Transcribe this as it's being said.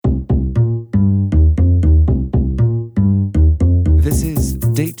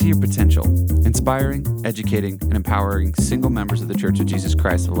Date to your potential, inspiring, educating, and empowering single members of the Church of Jesus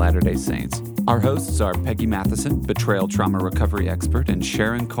Christ of Latter-day Saints. Our hosts are Peggy Matheson, betrayal trauma recovery expert, and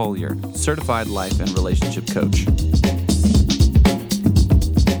Sharon Collier, certified life and relationship coach.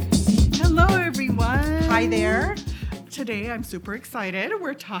 Hello, everyone. Hi there. Today, I'm super excited.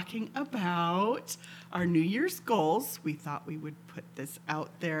 We're talking about our New Year's goals. We thought we would put this out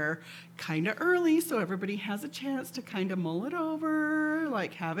there kind of early so everybody has a chance to kind of mull it over,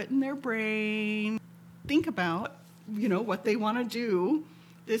 like have it in their brain. Think about, what they want to do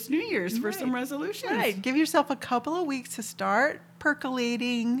this New Year's for some resolutions. Right. Give yourself a couple of weeks to start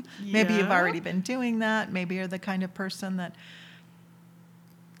percolating. Maybe you've already been doing that. Maybe you're the kind of person that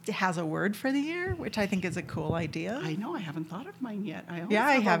has a word for the year, which I think is a cool idea. I know. I haven't thought of mine yet. I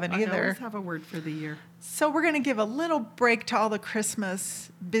haven't either. I always have a word for the year. So we're going to give a little break to all the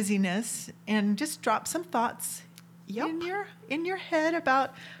Christmas busyness and just drop some thoughts in your head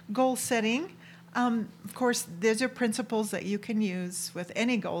about goal setting. Of course, those are principles that you can use with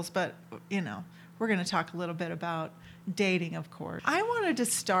any goals, but, we're going to talk a little bit about dating, of course. I wanted to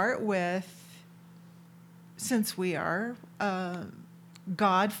start with, since we are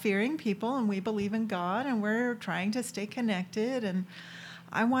God-fearing people and we believe in God and we're trying to stay connected, and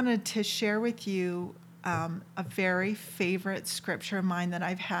I wanted to share with you a very favorite scripture of mine that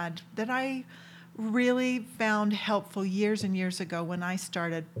I've had that I really found helpful years and years ago when I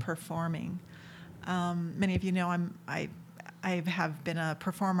started performing. Many of you know I have been a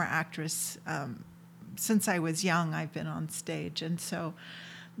performer actress since I was young. I've been on stage, and so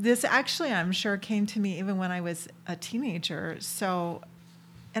this actually, I'm sure, came to me even when I was a teenager. So,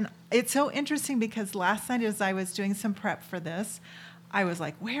 and it's so interesting because last night as I was doing some prep for this, I was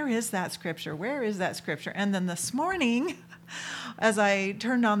like, where is that scripture? Where is that scripture? And then this morning, as I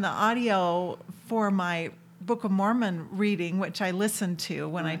turned on the audio for my Book of Mormon reading, which I listen to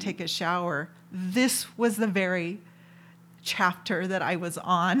when I take a shower, this was the very chapter that I was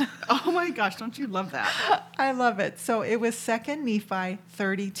on. Oh my gosh, don't you love that? I love it. So it was 2 Nephi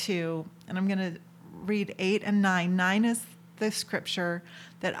 32, and I'm going to read 8 and 9. 9 is the scripture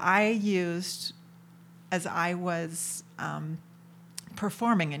that I used as I was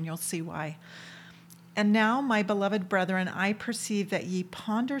performing, and you'll see why. And now, my beloved brethren, I perceive that ye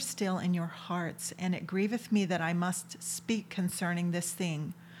ponder still in your hearts, and it grieveth me that I must speak concerning this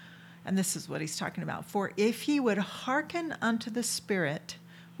thing. And this is what he's talking about. For if ye would hearken unto the Spirit,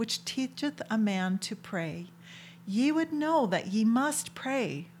 which teacheth a man to pray, ye would know that ye must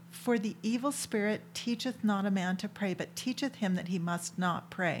pray. For the evil spirit teacheth not a man to pray, but teacheth him that he must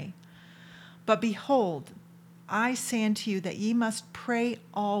not pray. But behold, I say unto you that ye must pray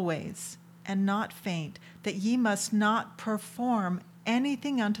always, and not faint, that ye must not perform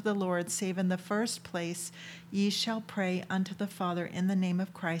anything unto the Lord, save in the first place ye shall pray unto the Father in the name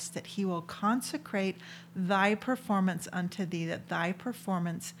of Christ, that he will consecrate thy performance unto thee, that thy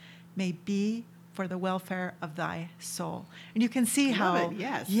performance may be for the welfare of thy soul. And you can see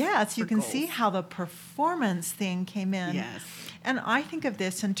you can see how the performance thing came in. Yes. And I think of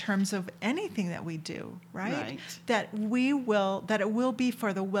this in terms of anything that we do, right? That it will be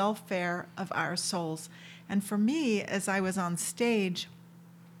for the welfare of our souls. And for me, as I was on stage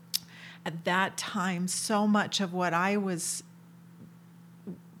at that time, so much of what I was,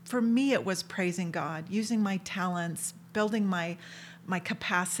 for me, it was praising God, using my talents, building my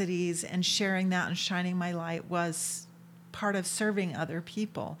capacities, and sharing that and shining my light was part of serving other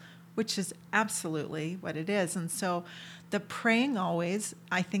people, which is absolutely what it is. And so the praying always,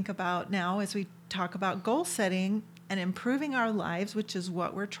 I think about now as we talk about goal setting and improving our lives, which is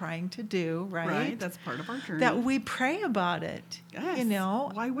what we're trying to do, right? Right, that's part of our journey. That we pray about it, Yes.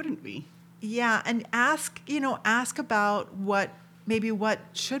 Why wouldn't we? Yeah, and ask about what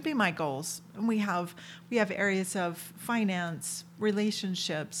should be my goals. And we have areas of finance,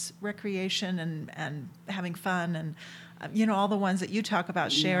 relationships, recreation, and having fun, and all the ones that you talk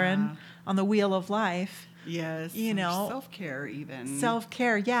about, Sharon, on the wheel of life. Yes. Self-care even.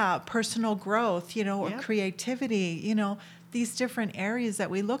 Self-care, yeah. Personal growth, or creativity, these different areas that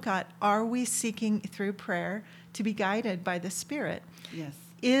we look at. Are we seeking through prayer to be guided by the Spirit?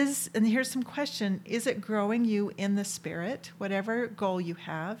 Yes. And here's some question, is it growing you in the Spirit, whatever goal you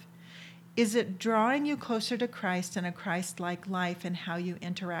have? Is it drawing you closer to Christ and a Christ-like life and how you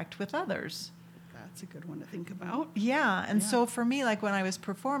interact with others? That's a good one to think about. Yeah, and so for me, like when I was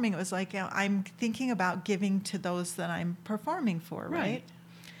performing, it was like I'm thinking about giving to those that I'm performing for, right?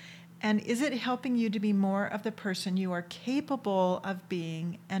 And is it helping you to be more of the person you are capable of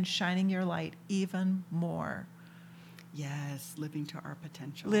being and shining your light even more? Yes, living to our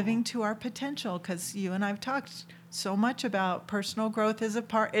potential. Living to our potential, because you and I've talked so much about personal growth is the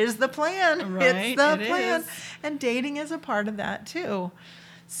plan. Right, It's the plan. is. And dating is a part of that too.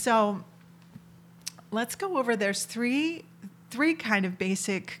 So let's go over, there's three kind of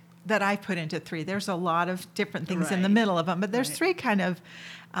basic that I put into three. There's a lot of different things in the Right. middle of them, but there's Right. three kind of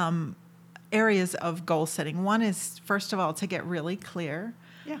areas of goal setting. One is, first of all, to get really clear.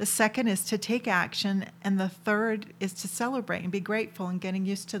 Yeah. The second is to take action. And the third is to celebrate and be grateful and getting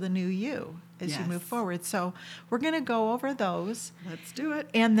used to the new you as you move Yes. forward. So we're going to go over those. Let's do it.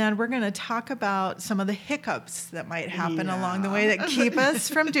 And then we're going to talk about some of the hiccups that might happen along the way Yeah. that keep us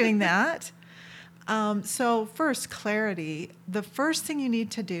from doing that. So first, clarity. The first thing you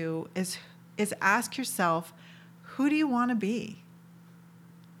need to do is ask yourself, who do you want to be?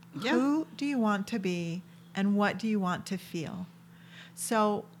 Yeah. Who do you want to be, and what do you want to feel?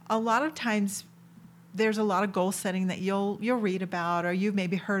 So a lot of times there's a lot of goal setting that you'll read about, or you've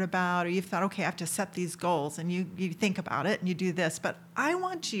maybe heard about, or you've thought, okay, I have to set these goals, and you think about it and you do this. But I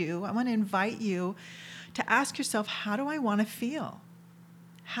want to invite you to ask yourself, how do I want to feel?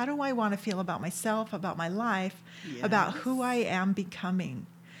 How do I want to feel about myself, about my life, about Yes. who I am becoming?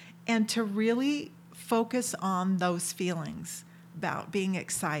 And to really focus on those feelings, about being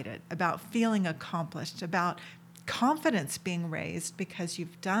excited, about feeling accomplished, about confidence being raised because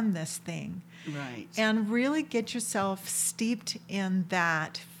you've done this thing. Right. And really get yourself steeped in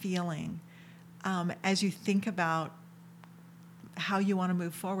that feeling as you think about how you want to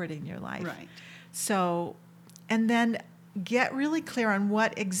move forward in your life. Right. So, and then get really clear on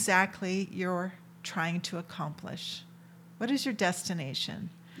what exactly you're trying to accomplish. What is your destination?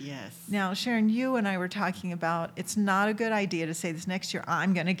 Yes. Now, Sharon, you and I were talking about it's not a good idea to say this next year,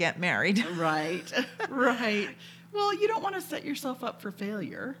 I'm going to get married. Right. Right. Well, you don't want to set yourself up for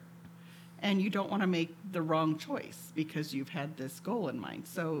failure, and you don't want to make the wrong choice because you've had this goal in mind.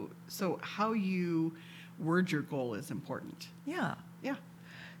 So how you word your goal is important. Yeah. Yeah.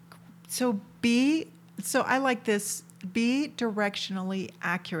 So I like this, be directionally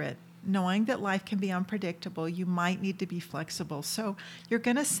accurate. Knowing that life can be unpredictable, you might need to be flexible. So you're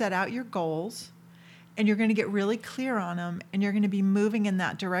going to set out your goals, and you're going to get really clear on them, and you're going to be moving in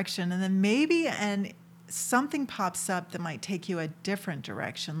that direction. And then maybe something pops up that might take you a different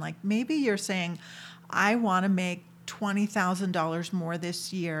direction. Like maybe you're saying, I want to make $20,000 more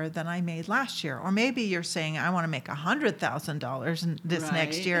this year than I made last year. Or maybe you're saying, I want to make $100,000 this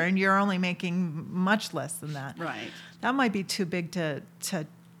next Right. year, and you're only making much less than that. Right. That might be too big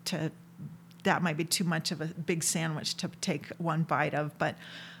that might be too much of a big sandwich to take one bite of. But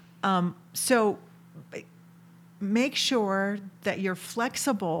so make sure that you're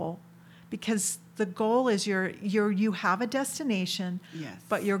flexible, because the goal is you have a destination, Yes.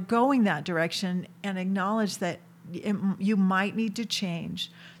 but you're going that direction, and acknowledge that you might need to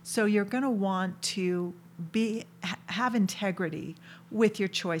change. So you're going to want to have integrity with your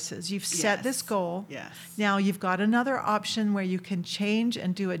choices. You've set Yes. this goal. Yes. Now you've got another option where you can change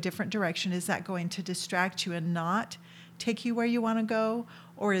and do a different direction. Is that going to distract you and not take you where you want to go?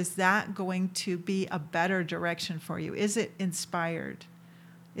 Or is that going to be a better direction for you? Is it inspired?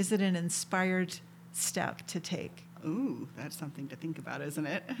 Is it an inspired step to take? Ooh, that's something to think about, isn't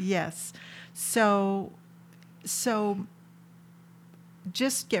it? Yes. So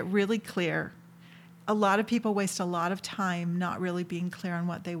just get really clear. A lot of people waste a lot of time not really being clear on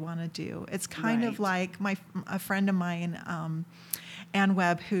what they want to do. It's kind of Right. like a friend of mine, Ann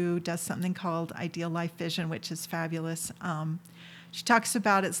Webb, who does something called Ideal Life Vision, which is fabulous. She talks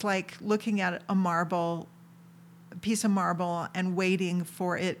about it's like looking at a piece of marble and waiting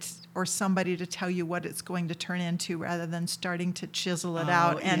for it or somebody to tell you what it's going to turn into, rather than starting to chisel it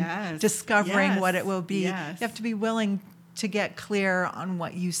out and yes. discovering what Yes. it will be. Yes. You have to be willing to get clear on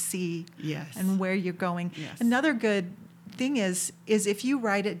what you see Yes. and where you're going. Yes. Another good thing is if you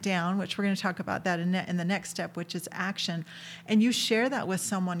write it down, which we're going to talk about that in the next step, which is action, and you share that with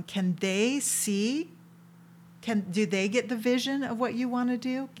someone, can they see? Do they get the vision of what you want to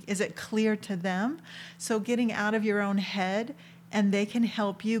do? Is it clear to them? So getting out of your own head, and they can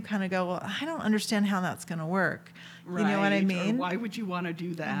help you kind of go, well, I don't understand how that's going to work. Right. You know what I Or mean? why would you want to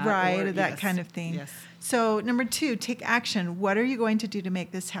do that? Right, Or, or that yes. kind of thing. Yes. So number 2, take action. What are you going to do to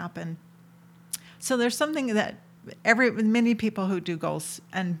make this happen? So there's something that many people who do goals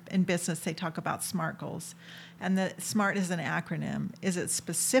and in business, they talk about SMART goals. And the SMART is an acronym. Is it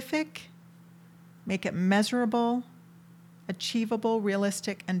specific? Make it measurable, achievable,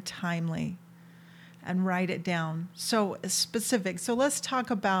 realistic, and timely. And write it down. So specific. So let's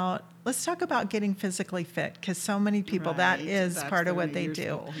talk about getting physically fit, because so many people that Right. is That's part of their what New they Year's do.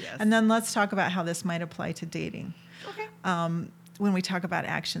 goal, yes. And then let's talk about how this might apply to dating. Okay. When we talk about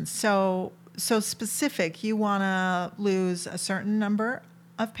actions. So specific, you want to lose a certain number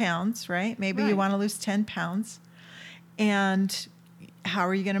of pounds, right? Maybe you Right. want to lose 10 pounds. And how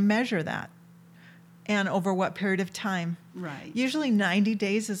are you going to measure that? And over what period of time? Right. Usually 90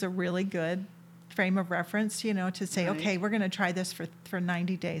 days is a really good frame of reference, to say, Right. okay, we're going to try this for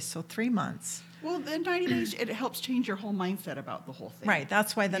 90 days. So 3 months. Well, the 90 days, it helps change your whole mindset about the whole thing. Right.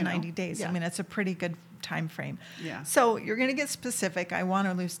 That's why the You know? 90 days. Yeah. I mean, it's a pretty good time frame. Yeah. So you're going to get specific. I want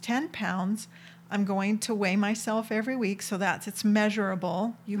to lose 10 pounds. I'm going to weigh myself every week. So it's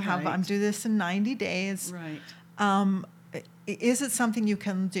measurable. I'm Right. do this in 90 days. Right. Is it something you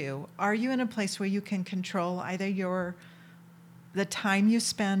can do? Are you in a place where you can control either the time you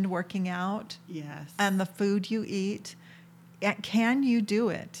spend working out Yes. and the food you eat? Can you do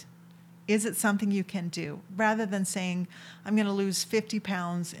it? Is it something you can do? Rather than saying, I'm going to lose 50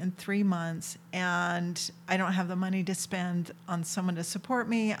 pounds in 3 months and I don't have the money to spend on someone to support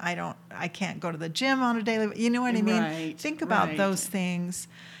me. I can't go to the gym on a daily, you know what I mean? Right, Think about right. those things.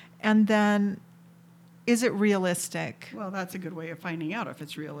 And then, is it realistic? Well, that's a good way of finding out if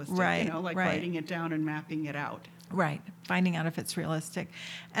it's realistic. Right, Like right. writing it down and mapping it out. Right. Finding out if it's realistic.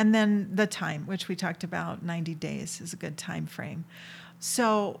 And then the time, which we talked about, 90 days is a good time frame.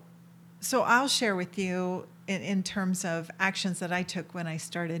 So I'll share with you in terms of actions that I took when I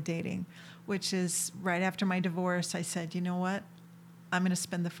started dating, which is right after my divorce, I said, you know what? I'm going to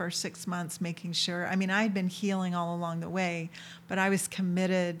spend the first 6 months making sure. I mean, I had been healing all along the way, but I was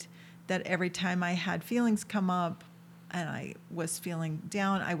committed that every time I had feelings come up and I was feeling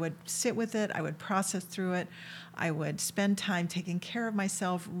down, I would sit with it, I would process through it, I would spend time taking care of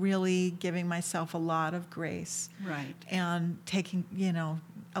myself, really giving myself a lot of grace. Right. And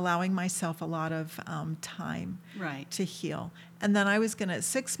allowing myself a lot of time Right. to heal. And then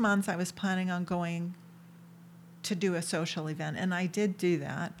 6 months, I was planning on going to do a social event. And I did do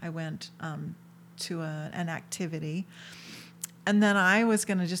that. I went to an activity. And then I was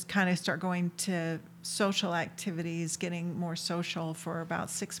going to just kind of start going to social activities, getting more social for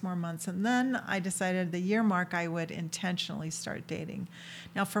about 6 more months. And then I decided the year mark I would intentionally start dating.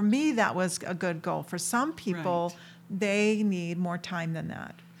 Now, for me, that was a good goal. For some people, Right. they need more time than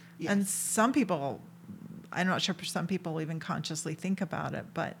that. Yes. And some people, I'm not sure some people even consciously think about it,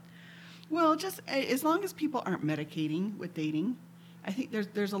 but Well, just as long as people aren't medicating with dating, I think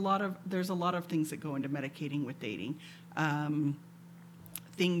there's a lot of things that go into medicating with dating.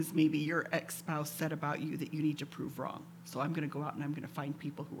 Things maybe your ex-spouse said about you that you need to prove wrong. So I'm going to go out and I'm going to find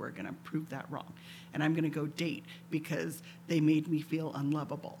people who are going to prove that wrong. And I'm going to go date because they made me feel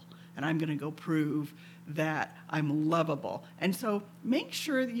unlovable. And I'm going to go prove that I'm lovable. And so make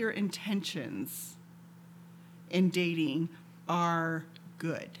sure that your intentions in dating are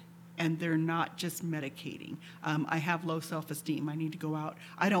good and they're not just medicating. I have low self-esteem. I need to go out.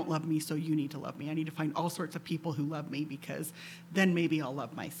 I don't love me, so you need to love me. I need to find all sorts of people who love me because then maybe I'll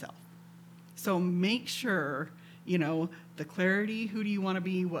love myself. So make sure, the clarity, who do you want to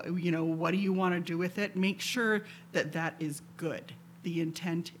be, what do you want to do with it? Make sure that is good. The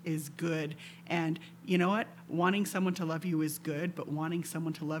intent is good. And you know what? Wanting someone to love you is good, but wanting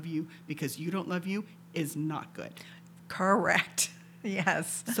someone to love you because you don't love you is not good. correct.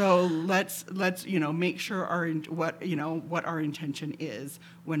 Yes. So let's make sure what our intention is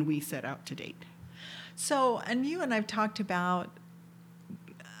when we set out to date. So, and you and I've talked about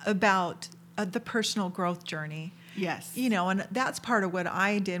the personal growth journey. Yes. And that's part of what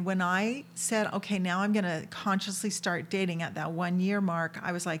I did when I said, okay, now I'm going to consciously start dating at that 1 year mark.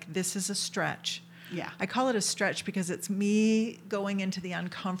 I was like, this is a stretch. Yeah. I call it a stretch because it's me going into the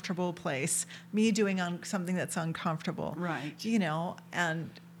uncomfortable place, me doing something that's uncomfortable. Right.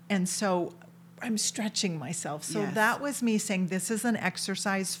 And so I'm stretching myself. So Yes. that was me saying, this is an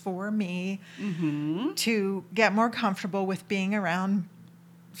exercise for me to get more comfortable with being around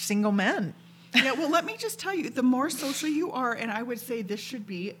single men. Yeah, well, let me just tell you, the more social you are, and I would say this should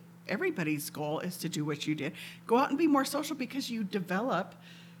be everybody's goal, is to do what you did. Go out and be more social because you develop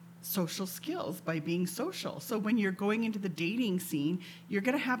social skills by being social. So when you're going into the dating scene, you're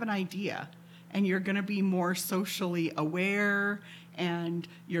going to have an idea and you're going to be more socially aware and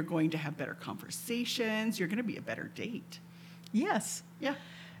you're going to have better conversations. You're going to be a better date. Yes. Yeah.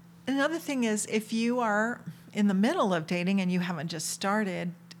 Another thing is, if you are in the middle of dating and you haven't just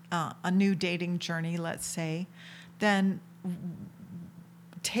started a new dating journey, let's say, then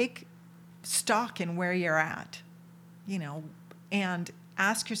take stock in where you're at, and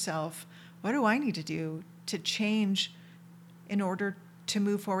ask yourself, what do I need to do to change in order to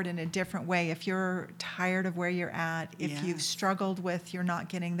move forward in a different way? If you're tired of where you're at, if you've Yes. struggled with, you're not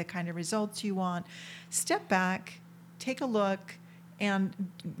getting the kind of results you want, step back take a look and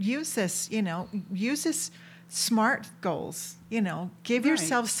use this, use this SMART goals, give Right.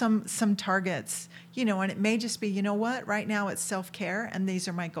 yourself some targets, and it may just be, you know what, right now it's self-care, and these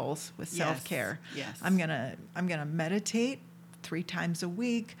are my goals with Yes. self-care. Yes. I'm gonna meditate 3 times a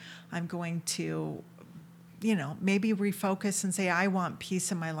week. I'm going to, maybe refocus and say, I want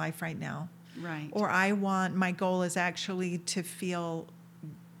peace in my life right now. Right. Or my goal is actually to feel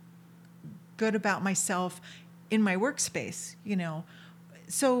good about myself in my workspace,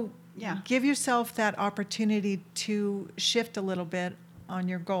 So Yeah. give yourself that opportunity to shift a little bit on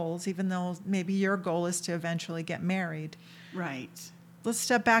your goals, even though maybe your goal is to eventually get married. Right. Let's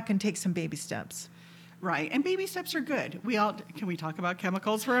step back and take some baby steps. Right. And baby steps are good. Can we talk about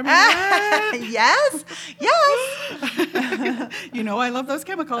chemicals for a minute? Yes. Yes. I love those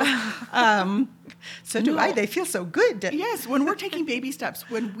chemicals. So do No. I. They feel so good. Yes, when we're taking baby steps,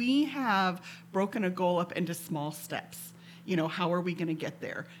 when we have broken a goal up into small steps, how are we going to get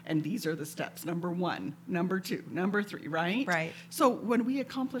there? And these are the steps. Number 1, number 2, number 3, right? Right. So when we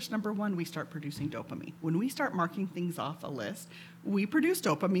accomplish number 1, we start producing dopamine. When we start marking things off a list, we produce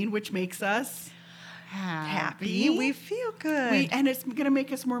dopamine, which makes us happy. We feel good. And it's going to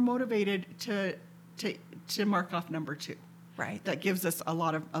make us more motivated to mark off number 2. Right. That gives us a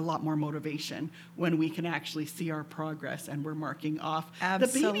lot more motivation when we can actually see our progress and we're marking off the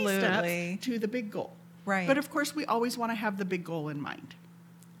baby Absolutely. steps to the big goal. Right. But of course, we always want to have the big goal in mind.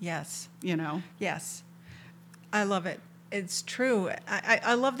 Yes. Yes. I love it. It's true.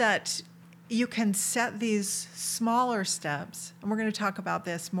 I love that you can set these smaller steps, and we're going to talk about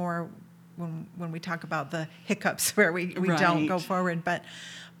this more when we talk about the hiccups where we don't go Right. forward, but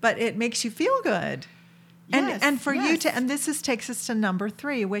it makes you feel good. Yes, And for you yes. to, and takes us to number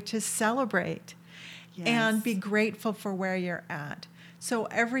 3, which is celebrate and be grateful for where you're at. So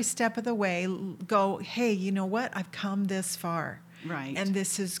every step of the way, go, hey, you know what? I've come this far. Right. And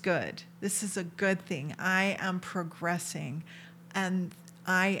this is good. This is a good thing. I am progressing, and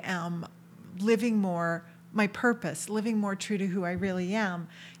I am living more my purpose, living more true to who I really am.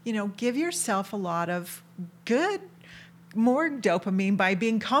 Give yourself a lot of good, more dopamine by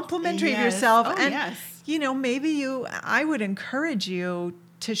being complimentary of Yes. yourself. Oh, And, yes. I would encourage you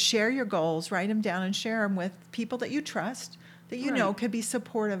to share your goals, write them down and share them with people that you trust, that you know Right. could be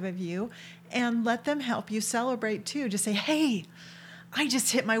supportive of you, and let them help you celebrate too. Just say, hey, I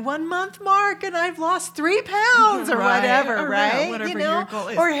just hit my 1 month mark and I've lost 3 pounds or Right. whatever, Or, yeah, right? whatever your goal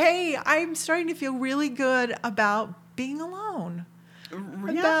is. Or hey, I'm starting to feel really good about being alone.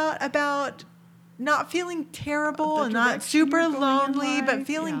 About not feeling terrible The and not direction super you're going in lonely, but life,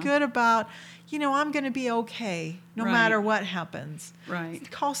 feeling yeah. good about, I'm going to be okay no Right. matter what happens.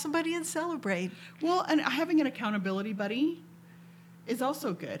 Right. Call somebody and celebrate. Well, and having an accountability buddy is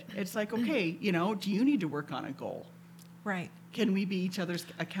also good. It's like, okay, do you need to work on a goal? Right. Can we be each other's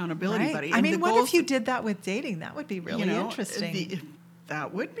accountability buddy? I And mean, the what goals if you did that with dating? That would be really interesting.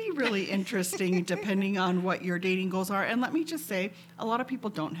 That would be really interesting depending on what your dating goals are. And let me just say, a lot of people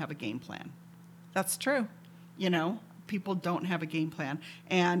don't have a game plan. That's true. People don't have a game plan.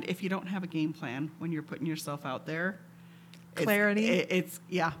 And if you don't have a game plan when you're putting yourself out there, Clarity.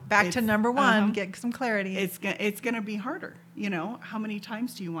 Back to it's- number 1, uh-huh. get some clarity. It's going to be harder. How many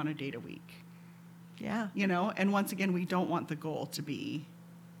times do you want to date a week? Yeah. And once again, we don't want the goal to be,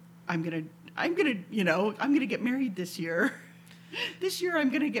 I'm going to get married this year. This year I'm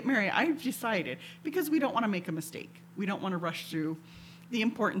going to get married. I've decided, because we don't want to make a mistake. We don't want to rush through the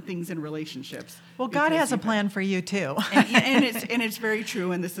important things in relationships. Well, God because has a plan for you too. and it's very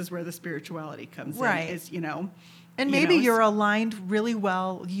true. And this is where the spirituality comes Right. in. Is, And maybe you're aligned really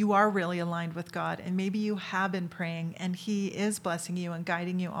well. You are really aligned with God. And maybe you have been praying and He is blessing you and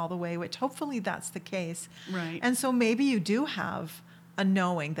guiding you all the way, which hopefully that's the case. Right. And so maybe you do have a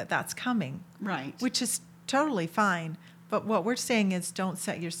knowing that that's coming. Right. Which is totally fine. But what we're saying is don't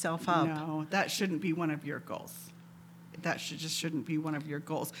set yourself up. No, that shouldn't be one of your goals. That shouldn't be one of your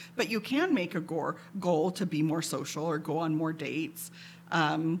goals. But you can make a goal to be more social or go on more dates.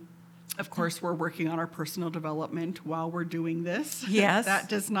 Of course, we're working on our personal development while we're doing this. Yes. That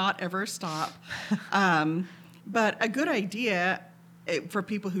does not ever stop. But a good idea for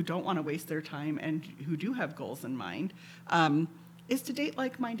people who don't want to waste their time and who do have goals in mind is to date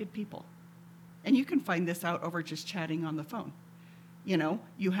like-minded people. And you can find this out over just chatting on the phone.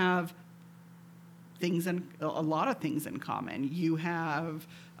 You have a lot of things in common. You have,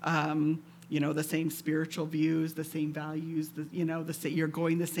 the same spiritual views, the same values, you're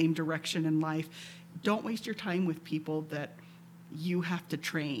going the same direction in life. Don't waste your time with people that you have to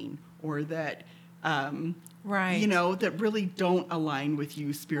train or that Right. That really don't align with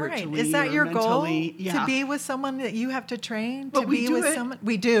you spiritually. Right. Is that or your goal? mentally. Yeah. To be with someone that you have to train? But to we be do with it. someone?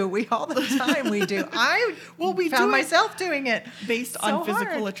 We do. We all the time we do. We found do it myself doing it. based So on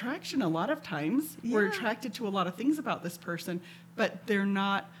physical hard. attraction. A lot of times we're Yeah. attracted to a lot of things about this person, but they're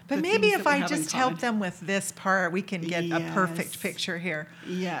not. But the maybe things if that we I have in just help common. them with this part, we can get a perfect Yes. picture here.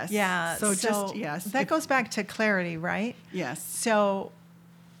 Yes. Yeah. So just yes. That goes back to clarity, right? Yes. So,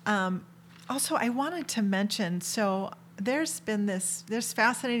 also, I wanted to mention, so there's been this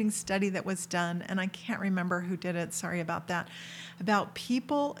fascinating study that was done, and I can't remember who did it, sorry about that, about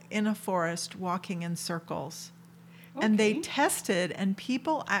people in a forest walking in circles. And they Okay. tested, and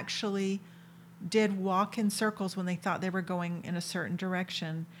people actually did walk in circles when they thought they were going in a certain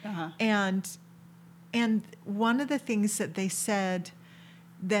direction. Uh-huh. And one of the things that they said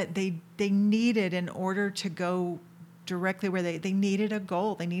that they needed in order to go directly where they needed a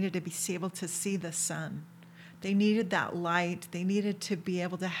goal. They needed to be able to see the sun. They needed that light. They needed to be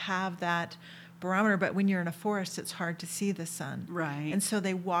able to have that barometer. But when you're in a forest, it's hard to see the sun. Right. And so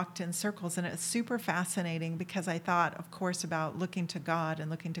they walked in circles. And it was super fascinating because I thought, of course, about looking to God and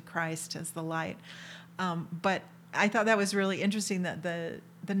looking to Christ as the light. But I thought that was really interesting that the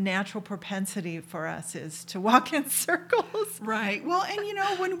natural propensity for us is to walk in circles. Right. Well,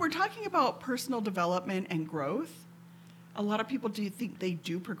 and when we're talking about personal development and growth, a lot of people do think they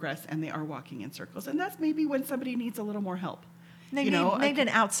do progress and they are walking in circles. And that's maybe when somebody needs a little more help. They need an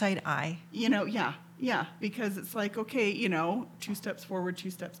outside eye. Yeah, because it's like, okay, 2 steps forward,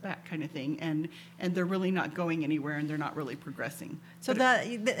 2 steps back kind of thing. And they're really not going anywhere and they're not really progressing. So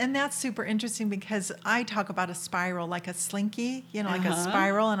that's super interesting because I talk about a spiral, like a slinky, like a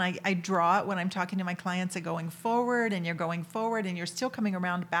spiral. And I draw it when I'm talking to my clients of going forward, and you're going forward and you're still coming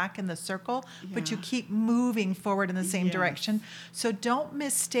around back in the circle, but you Yeah. keep moving forward in the same Yes. direction. So don't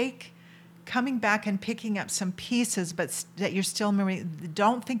mistake coming back and picking up some pieces, but that you're still moving.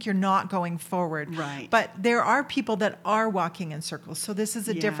 Don't think you're not going forward. Right. But there are people that are walking in circles. So this is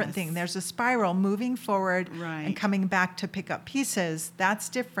a different Yes. thing. There's a spiral moving forward Right. and coming back to pick up pieces. That's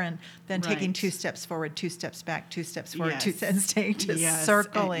different than taking Right. 2 steps forward, 2 steps back, 2 steps forward, Yes. and staying just Yes,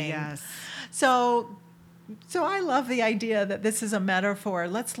 circling. yes. So I love the idea that this is a metaphor.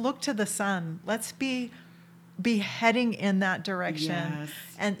 Let's look to the sun. Let's be heading in that direction.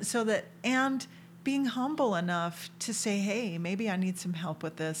 Yes. And being humble enough to say, hey, maybe I need some help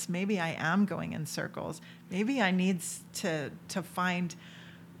with this. Maybe I am going in circles. Maybe I need to find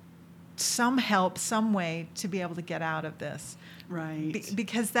some help, some way to be able to get out of this. Right.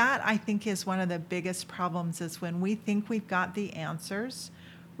 Because that, I think, is one of the biggest problems is when we think we've got the answers,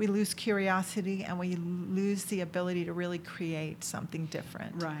 we lose curiosity and we lose the ability to really create something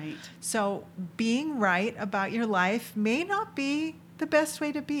different. Right. So being right about your life may not be the best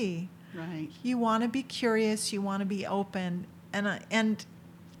way to be. Right. You want to be curious, you want to be open, and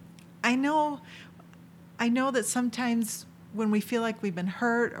I know that sometimes when we feel like we've been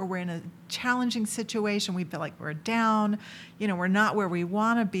hurt or we're in a challenging situation, we feel like we're down, we're not where we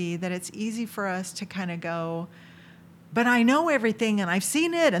want to be, that it's easy for us to kind of go, but I know everything and I've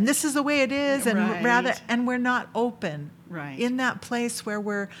seen it and this is the way it is, and Right. and we're not open. Right. In that place where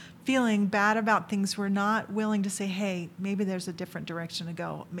we're feeling bad about things, we're not willing to say, hey, maybe there's a different direction to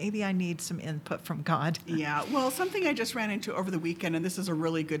go. Maybe I need some input from God. Yeah, well, something I just ran into over the weekend, and this is a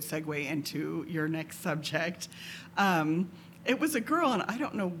really good segue into your next subject. It was a girl, and I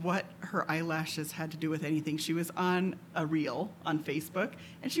don't know what her eyelashes had to do with anything. She was on a reel on Facebook,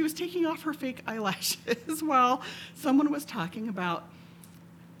 and she was taking off her fake eyelashes while someone was talking about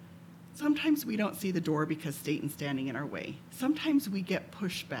sometimes we don't see the door because Satan's standing in our way. Sometimes we get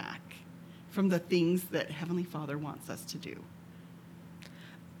pushback from the things that Heavenly Father wants us to do.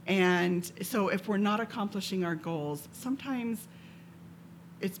 And so if we're not accomplishing our goals, sometimes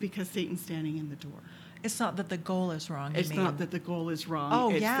it's because Satan's standing in the door. It's not that the goal is wrong. It's not that the goal is wrong. Oh,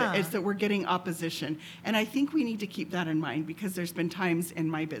 It's that we're getting opposition. And I think we need to keep that in mind because there's been times in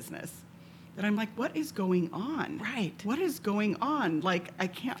my business that I'm like, what is going on? Right. What is going on? Like, I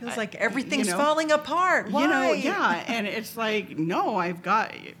can't. Feels like everything's you know, falling apart. Why? Yeah. And it's like, no, I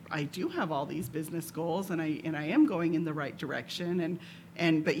do have all these business goals and I am going in the right direction.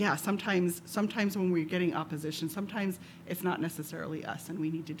 But yeah, sometimes when we're getting opposition, sometimes it's not necessarily us, and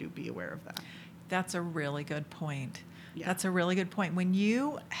we need to be aware of that. That's a really good point. Yeah. That's a really good point. When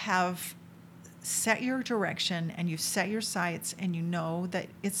you have set your direction and you set your sights and you know that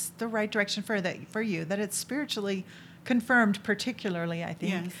it's the right direction for you, that it's spiritually confirmed, particularly, I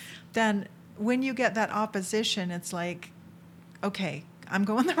think, Yes. then when you get that opposition, it's like, okay, I'm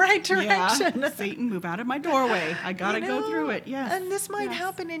going the right direction. Yeah. Satan, move out of my doorway. I got to go through it. Yes. And this might Yes.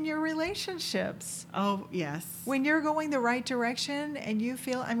 happen in your relationships. Oh, yes. When you're going the right direction and you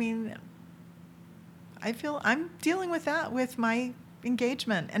feel, I'm dealing with that with my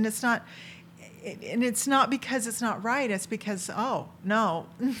engagement. And it's not because it's not right. It's because, oh, no,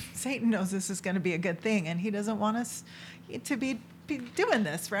 Satan knows this is going to be a good thing. And he doesn't want us to be doing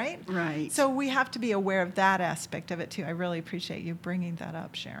this, right? Right. So we have to be aware of that aspect of it too. I really appreciate you bringing that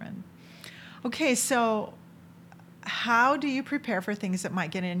up, Sharon. Okay, so how do you prepare for things that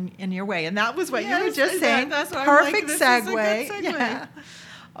might get in your way? And that was what you were just saying. That's why Perfect I'm like, this segue. is a good segue. Yeah.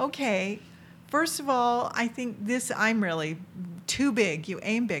 Okay. First of all, I think I'm really too big. You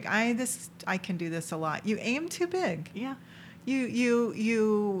aim big. I can do this a lot. You aim too big. Yeah.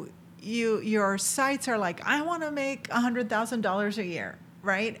 Your sights are like, I want to make $100,000 a year,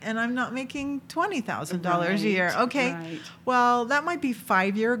 right? And I'm not making $20,000 a year. Okay. Right. Well, that might be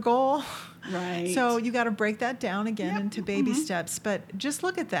 5-year goal. Right. So you got to break that down again Yep. into baby steps. But just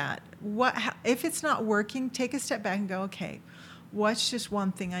look at that. If it's not working, take a step back and go, okay, what's just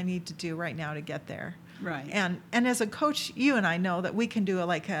one thing I need to do right now to get there? Right. And as a coach, you and I know that we can do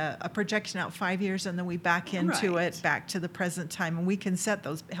a projection out 5 years, and then we back into Right. it, back to the present time, and we can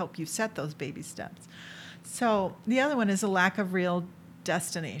help you set those baby steps. So the other one is a lack of real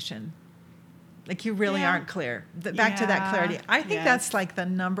destination. Like you really Yeah. aren't clear. Back to that clarity. I think Yes. that's like the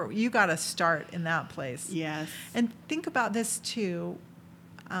number. You got to start in that place. Yes. And think about this too.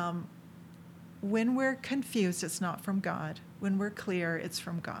 When we're confused, it's not from God. When we're clear, it's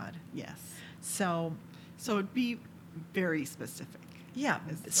from God. Yes. So be very specific. yeah, is what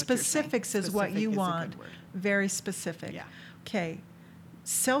you're saying. specifics is what Specific you is a want. good word. Very specific. Yeah. Okay.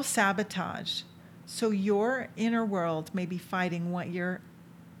 Self-sabotage. So your inner world may be fighting what your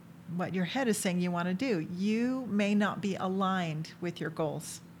head is saying you want to do. You may not be aligned with your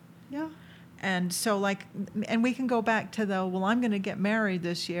goals. Yeah. And so and we can go back to I'm going to get married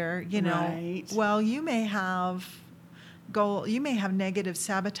this year, Right. Well, you may have negative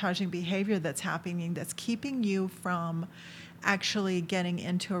sabotaging behavior that's happening that's keeping you from actually getting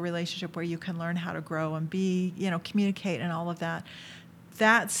into a relationship where you can learn how to grow and be, communicate and all of that.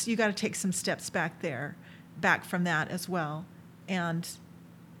 You got to take some steps back from that as well, and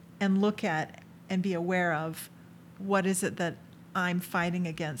look at and be aware of what is it that I'm fighting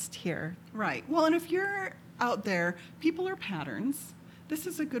against here. Right. Well, and if you're out there, people are patterns. This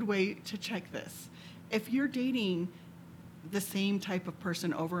is a good way to check this. If you're dating the same type of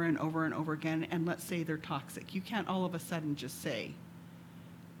person over and over and over again, and let's say they're toxic, you can't all of a sudden just say,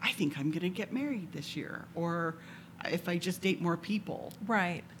 I think I'm going to get married this year, or if I just date more people.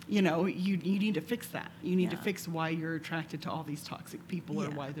 Right. You need to fix that. You need to Yeah. fix why you're attracted to all these toxic people or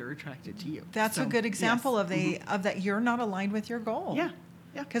Yeah. why they're attracted to you. That's a So, good example yes. of that you're not aligned with your goal. Yeah.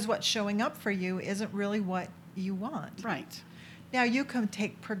 Yeah. Because what's showing up for you isn't really what you want. Right. Now you can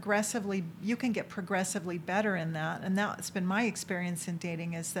get progressively better in that, and that's been my experience in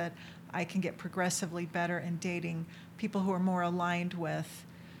dating, is that I can get progressively better in dating people who are more aligned with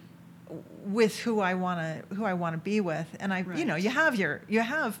who I want to be with. And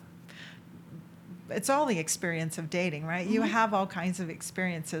it's all the experience of dating, right? You have all kinds of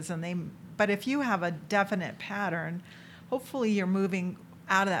experiences, but if you have a definite pattern, hopefully you're moving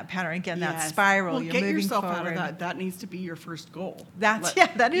out of that pattern again, that Yes. spiral. Well, You're get moving yourself forward. out of that. That needs to be your first goal. That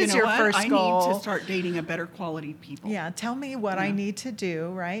is you know your what? first goal. I need to start dating a better quality people. Yeah, tell me what I Yeah. need to do,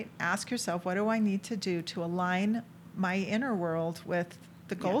 right? Ask yourself, what do I need to do to align my inner world with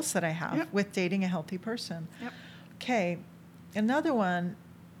the goals that I have Yep. with dating a healthy person? Yep. Okay, another one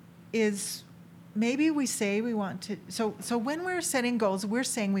is maybe we say we want to, so when we're setting goals, we're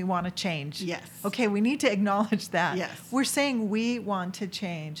saying we want to change. Yes. Okay, we need to acknowledge that. Yes. We're saying we want to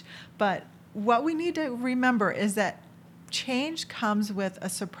change. But what we need to remember is that change comes with a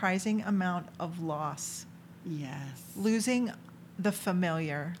surprising amount of loss. Yes. Losing the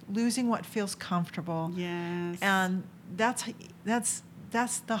familiar, losing what feels comfortable. Yes. And that's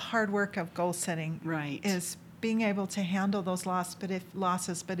the hard work of goal setting. Right. Is being able to handle those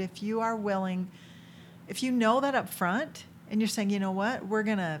losses. But if you are willing, if you know that up front and you're saying, you know what, we're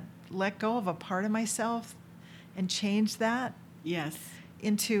going to let go of a part of myself and change that Yes.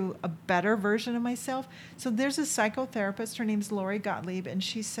 into a better version of myself. So there's a psychotherapist, her name's Lori Gottlieb, and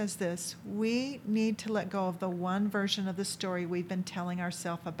she says this: we need to let go of the one version of the story we've been telling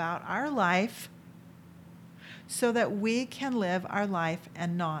ourselves about our life so that we can live our life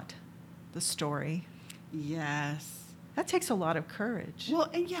and not the story. Yes. That takes a lot of courage. Well,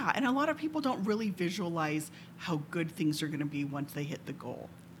 and a lot of people don't really visualize how good things are going to be once they hit the goal.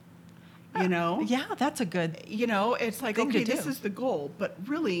 you know? Yeah, that's a good. It's like, thing to okay, this do. is the goal, but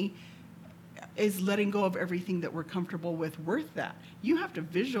really, is letting go of everything that we're comfortable with worth that? You have to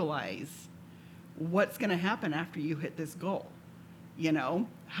visualize what's going to happen after you hit this goal.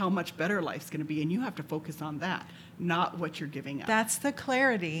 How much better life's going to be, and you have to focus on that, not what you're giving up. That's the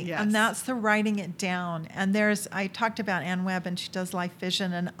clarity, Yes. and that's the writing it down. And I talked about Ann Webb, and she does Life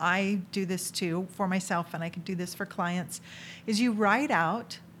Vision, and I do this too for myself, and I can do this for clients, is you write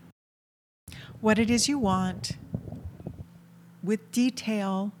out what it is you want with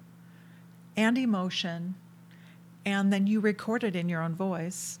detail and emotion, and then you record it in your own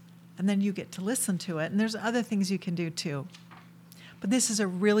voice, and then you get to listen to it. And there's other things you can do too. But this is a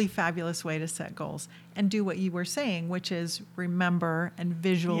really fabulous way to set goals and do what you were saying, which is remember and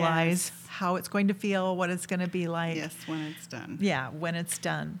visualize Yes. how it's going to feel, what it's going to be like. Yes, when it's done. Yeah, when it's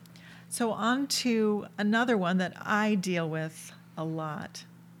done. So on to another one that I deal with a lot.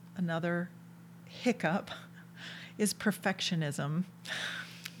 Another hiccup is perfectionism.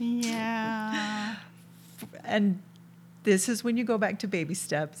 Yeah. And this is when you go back to baby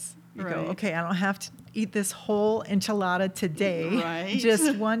steps. You go, Right. okay, I don't have to eat this whole enchilada today. Right.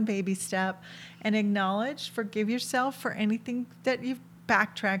 Just one baby step. And acknowledge, forgive yourself for anything that you've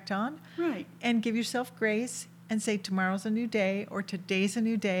backtracked on. Right. And give yourself grace and say tomorrow's a new day or today's a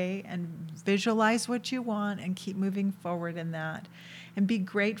new day, and visualize what you want and keep moving forward in that. And be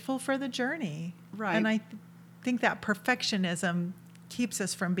grateful for the journey. Right. And I think that perfectionism keeps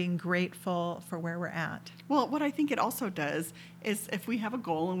us from being grateful for where we're at. Well, what I think it also does is if we have a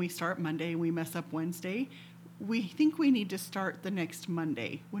goal and we start Monday and we mess up Wednesday, we think we need to start the next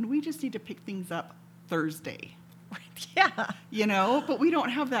Monday when we just need to pick things up Thursday. Yeah. But we don't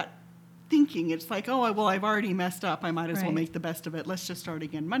have that thinking. It's like, oh, well, I've already messed up. I might as well Right. make the best of it. Let's just start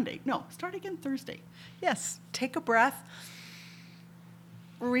again Monday. No, start again Thursday. Yes. Take a breath.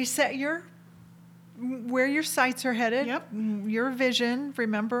 Reset where your sights are headed. Yep. Your vision.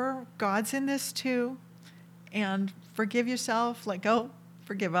 Remember, God's in this too. And forgive yourself. Let go.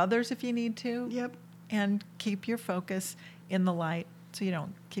 Forgive others if you need to. Yep. And keep your focus in the light so you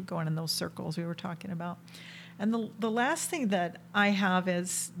don't keep going in those circles we were talking about. And the last thing that I have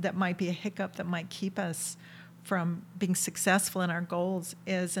is that might be a hiccup that might keep us from being successful in our goals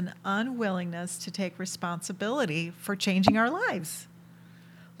is an unwillingness to take responsibility for changing our lives.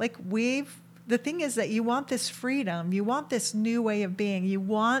 Like the thing is that you want this freedom, you want this new way of being, you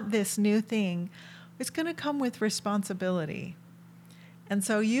want this new thing. It's going to come with responsibility. And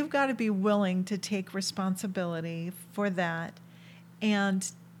so you've got to be willing to take responsibility for that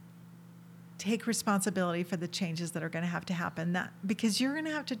and take responsibility for the changes that are going to have to happen. Because you're going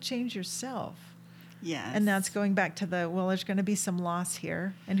to have to change yourself. Yes. And that's going back to there's going to be some loss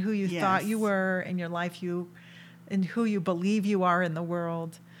here and who you thought you Yes. were in your life, and who you believe you are in the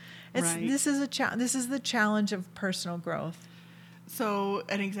world. Right. This is the challenge of personal growth. So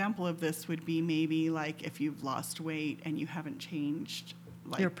an example of this would be maybe like if you've lost weight and you haven't changed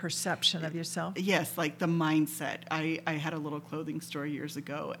Your perception of yourself. Yes, like the mindset. I had a little clothing store years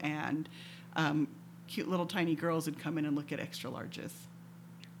ago, and cute little tiny girls would come in and look at extra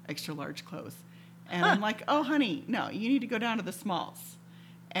large clothes. And I'm like, oh, honey, no, you need to go down to the smalls.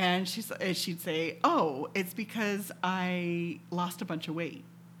 And she'd say, oh, it's because I lost a bunch of weight.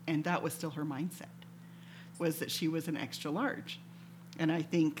 And that was still her mindset, was that she was an extra large. And I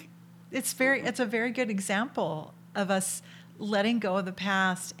think It's a very good example of us letting go of the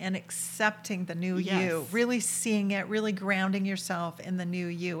past and accepting the new Yes. you, really seeing it, really grounding yourself in the new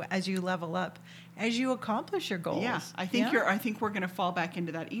you as you level up, as you accomplish your goals. Yeah, I think we're going to fall back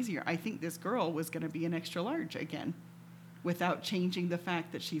into that easier. I think this girl was going to be an extra large again, without changing the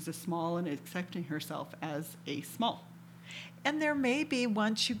fact that she's a small and accepting herself as a small. And there may be,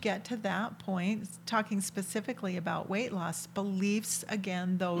 once you get to that point, talking specifically about weight loss, beliefs,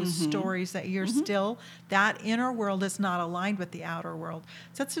 again, those stories that you're still, that inner world is not aligned with the outer world.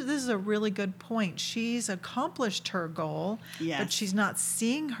 So this is a really good point. She's accomplished her goal, Yes. but she's not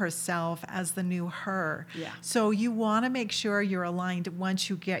seeing herself as the new her. Yeah. So you want to make sure you're aligned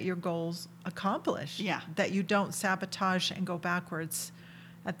once you get your goals accomplished. Yeah. That you don't sabotage and go backwards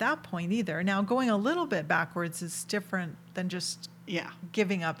at that point either. Now, going a little bit backwards is different than just Yeah.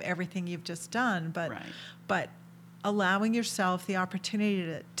 giving up everything you've just done, but Right. but allowing yourself the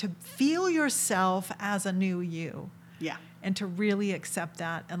opportunity to feel yourself as a new you Yeah. and to really accept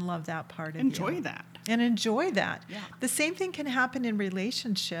that and love that part of you. Enjoy that. And enjoy that. Yeah. The same thing can happen in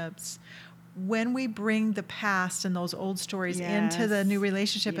relationships when we bring the past and those old stories into the new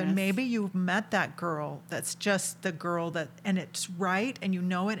relationship, and maybe you've met that girl that's just the girl that, and it's right, and you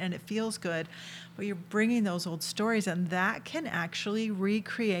know it, and it feels good, but you're bringing those old stories, and that can actually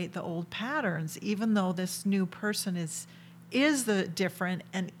recreate the old patterns, even though this new person is the different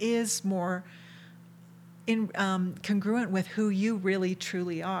and is more congruent with who you really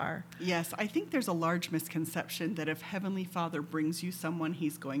truly are. Yes, I think there's a large misconception that if Heavenly Father brings you someone,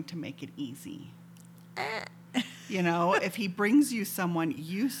 he's going to make it easy. You know, if he brings you someone,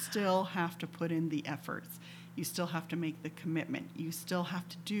 you still have to put in the efforts. You still have to make the commitment. You still have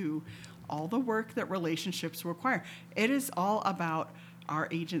to do all the work that relationships require. It is all about our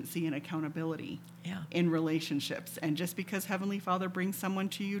agency and accountability in relationships. And just because Heavenly Father brings someone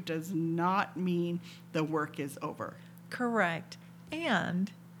to you does not mean the work is over. Correct.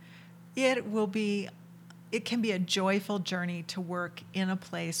 And it can be a joyful journey to work in a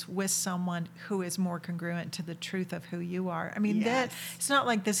place with someone who is more congruent to the truth of who you are. I mean, it's not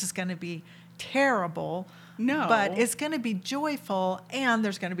like this is going to be terrible. No. But it's going to be joyful, and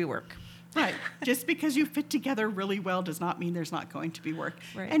there's going to be work. Right. Just because you fit together really well does not mean there's not going to be work.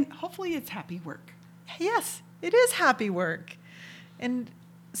 Right. And hopefully it's happy work. Yes, it is happy work. And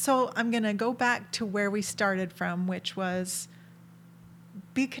so I'm going to go back to where we started from, which was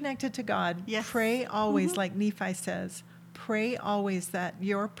be connected to God. Yes. Pray always, like Nephi says. Pray always that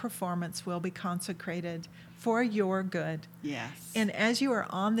your performance will be consecrated for your good. Yes. And as you are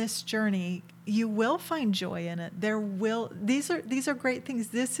on this journey, you will find joy in it. These are great things.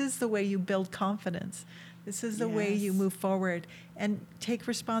 This is the way you build confidence. This is the way you move forward and take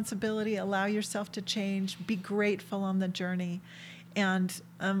responsibility, allow yourself to change, be grateful on the journey, and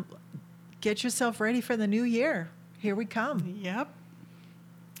get yourself ready for the new year. Here we come. Yep.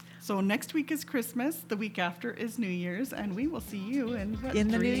 So next week is Christmas. The week after is New Year's, and we will see you in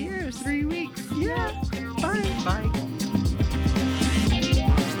the New Year's. 3 weeks. Yeah. Bye. Bye.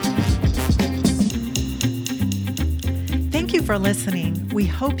 Thank you for listening. We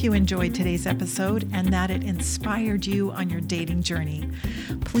hope you enjoyed today's episode and that it inspired you on your dating journey.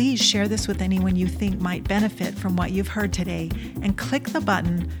 Please share this with anyone you think might benefit from what you've heard today, and click the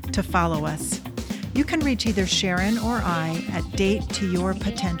button to follow us. You can reach either Sharon or I at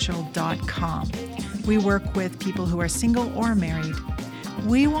datetoyourpotential.com. We work with people who are single or married.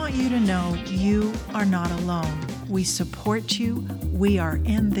 We want you to know you are not alone. We support you. We are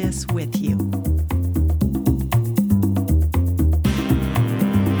in this with you.